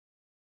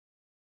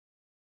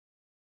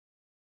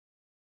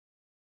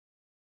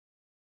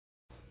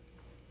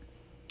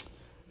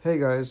Hey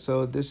guys,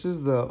 so this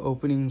is the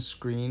opening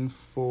screen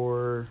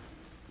for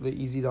the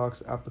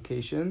EasyDocs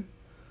application.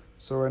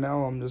 So right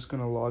now I'm just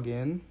going to log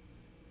in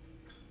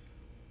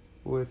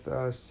with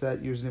a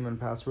set username and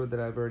password that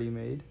I've already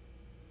made.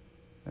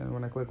 And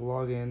when I click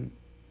login,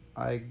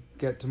 I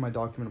get to my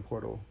document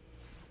portal.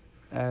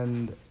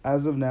 And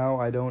as of now,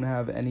 I don't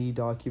have any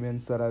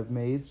documents that I've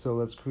made, so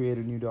let's create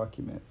a new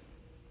document.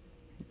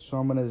 So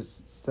I'm going to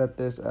set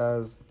this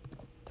as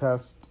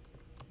test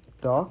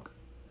doc.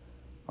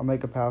 I'll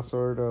make a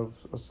password of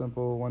a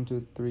simple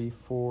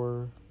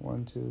 1234,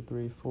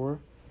 1234,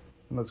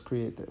 and let's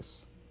create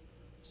this.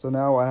 So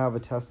now I have a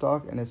test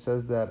doc, and it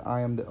says that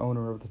I am the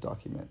owner of the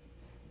document.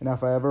 And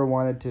if I ever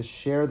wanted to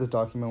share this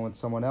document with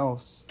someone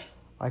else,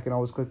 I can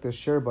always click this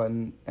share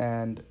button,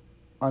 and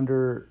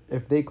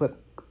if they click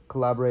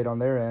collaborate on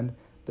their end,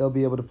 they'll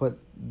be able to put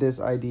this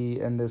ID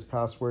and this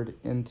password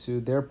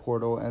into their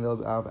portal, and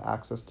they'll have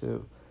access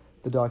to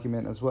the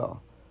document as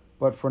well.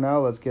 But for now,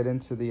 let's get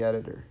into the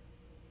editor.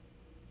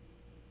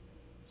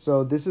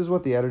 So this is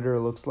what the editor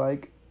looks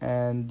like,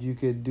 and you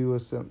could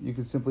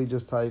simply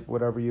just type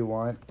whatever you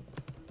want.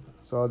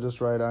 So I'll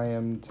just write I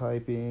am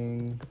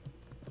typing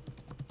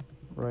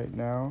right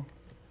now.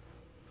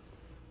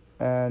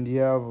 And you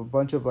have a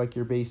bunch of like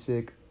your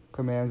basic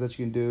commands that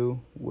you can do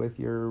with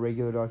your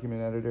regular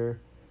document editor.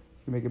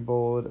 You can make it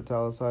bold,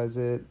 italicize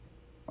it,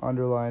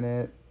 underline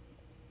it,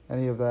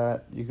 any of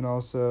that. You can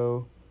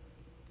also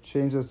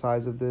change the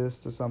size of this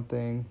to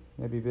something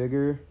maybe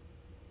bigger.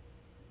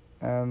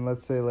 And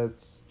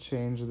let's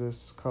change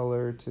this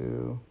color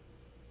to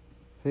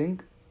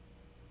pink.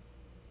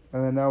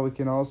 And then now we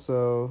can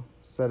also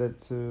set it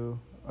to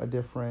a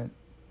different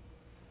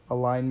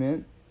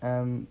alignment.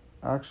 And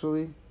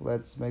actually,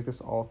 let's make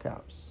this all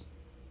caps.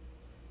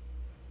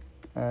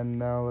 And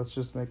now let's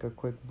just make a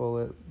quick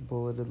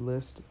bulleted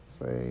list,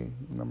 say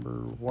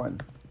number 1.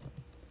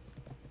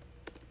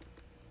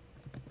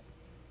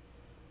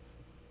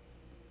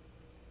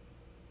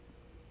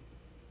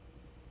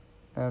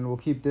 And we'll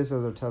keep this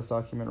as our test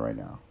document right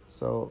now.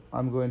 So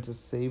I'm going to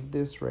save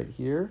this right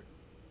here.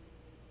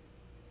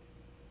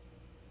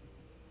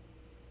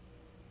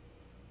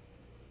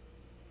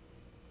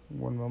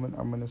 One moment,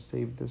 I'm going to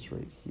save this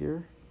right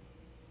here.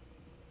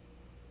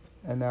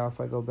 And now if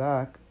I go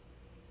back,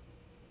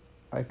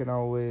 I can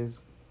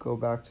always go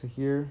back to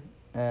here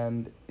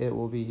and it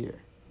will be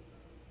here.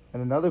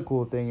 And another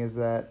cool thing is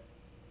that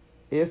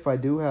if I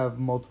do have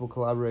multiple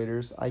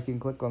collaborators, I can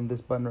click on this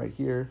button right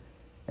here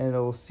and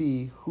it'll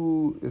see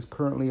who is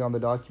currently on the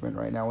document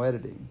right now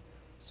editing.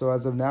 So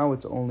as of now,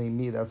 it's only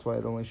me. That's why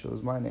it only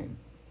shows my name.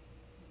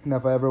 And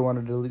if I ever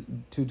wanted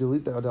to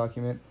delete the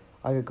document,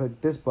 I could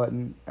click this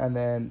button, and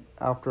then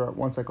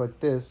once I click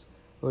this,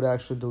 it would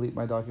actually delete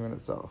my document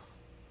itself.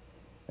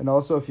 And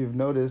also, if you've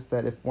noticed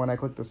that when I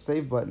click the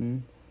save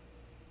button,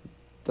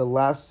 the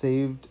last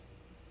saved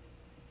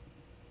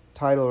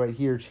title right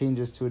here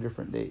changes to a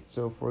different date.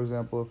 So for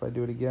example, if I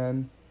do it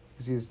again, you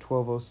can see it's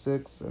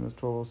 1206 and it's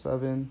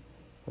 1207.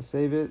 If I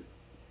save it, it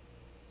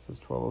says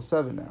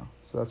 1207 now.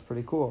 So that's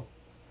pretty cool.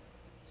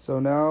 So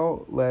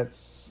now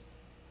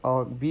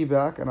I'll be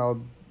back and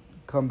I'll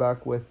come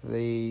back with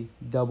the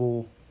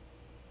double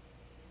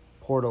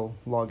portal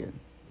login.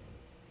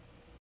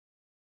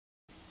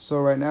 So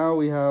right now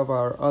we have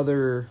our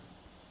other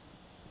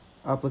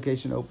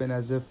application open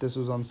as if this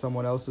was on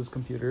someone else's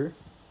computer.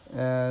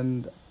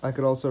 And I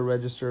could also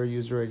register a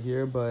user right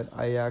here, but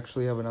I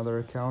actually have another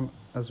account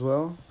as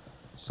well.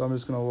 So I'm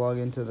just going to log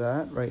into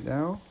that right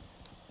now.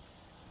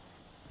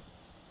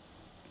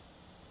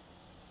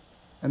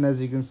 And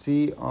as you can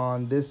see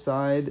on this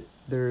side,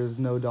 there is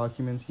no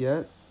documents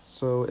yet.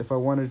 So if I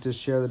wanted to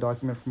share the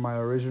document from my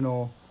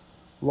original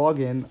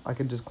login, I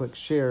could just click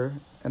share.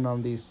 And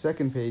on the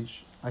second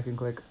page, I can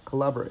click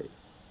collaborate.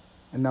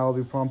 And now I'll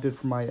be prompted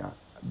for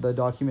the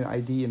document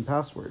ID and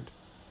password.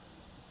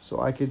 So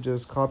I could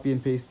just copy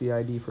and paste the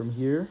ID from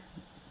here.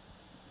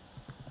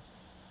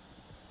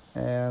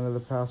 And the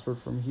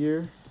password from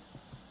here.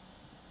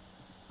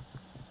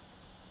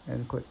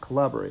 And click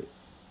collaborate.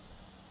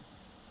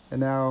 And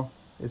now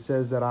it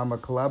says that I'm a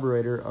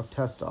collaborator of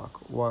TestDoc,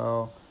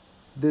 while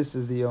this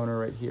is the owner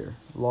right here,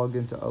 logged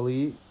into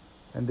Ali,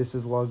 and this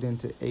is logged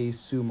into A.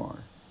 Sumar.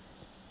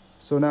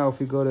 So now if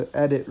we go to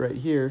edit right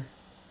here,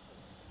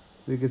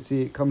 we can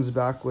see it comes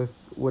back with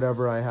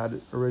whatever I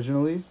had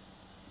originally.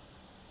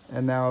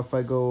 And now if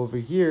I go over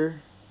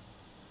here,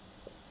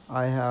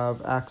 I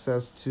have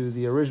access to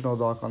the original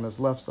doc on this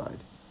left side.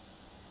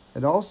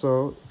 And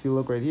also, if you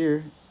look right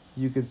here,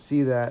 you can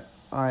see that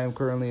I am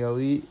currently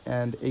Ali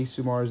and A.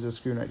 Sumar is this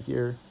screen right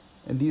here.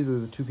 And these are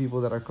the two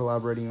people that are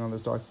collaborating on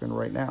this document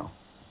right now.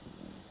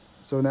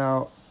 So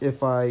now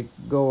if I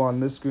go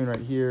on this screen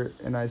right here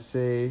and I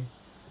say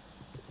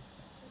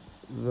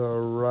the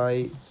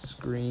right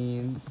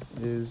screen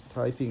is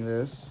typing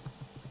this,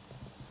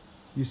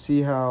 you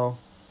see how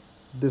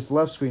this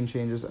left screen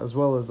changes as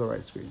well as the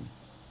right screen.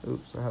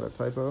 Oops, I had a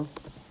typo.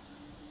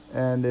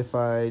 And if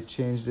I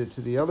changed it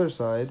to the other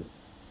side,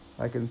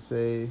 I can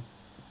say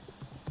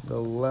the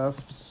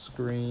left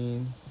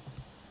screen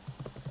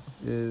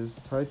is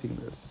typing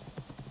this.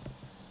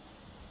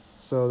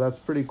 So that's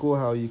pretty cool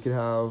how you could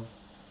have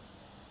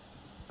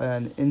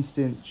an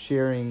instant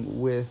sharing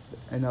with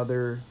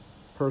another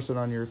person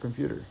on your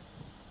computer.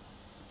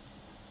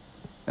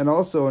 And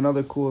also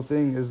another cool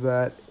thing is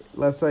that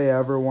let's say I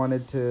ever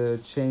wanted to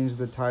change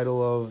the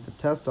title of the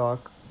test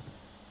doc,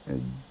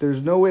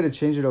 there's no way to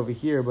change it over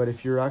here, but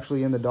if you're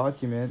actually in the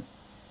document,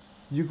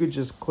 you could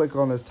just click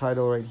on this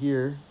title right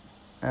here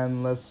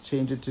and let's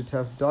change it to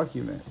test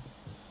document.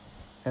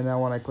 And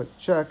now when I click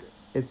check,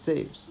 it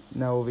saves.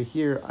 Now over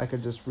here, I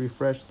could just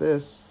refresh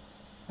this,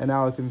 and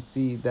now I can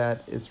see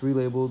that it's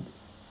relabeled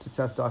to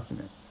test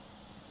document.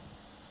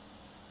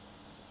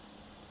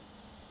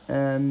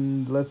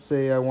 And let's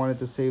say I wanted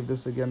to save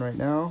this again right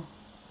now.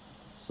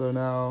 So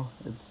now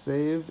it's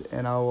saved,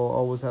 and I will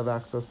always have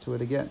access to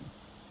it again.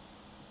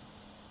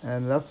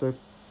 And that's a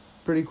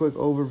pretty quick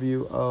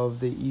overview of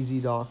the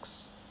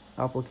EasyDocs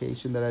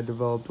application that I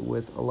developed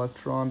with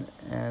Electron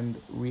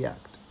and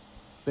React.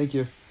 Thank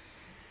you.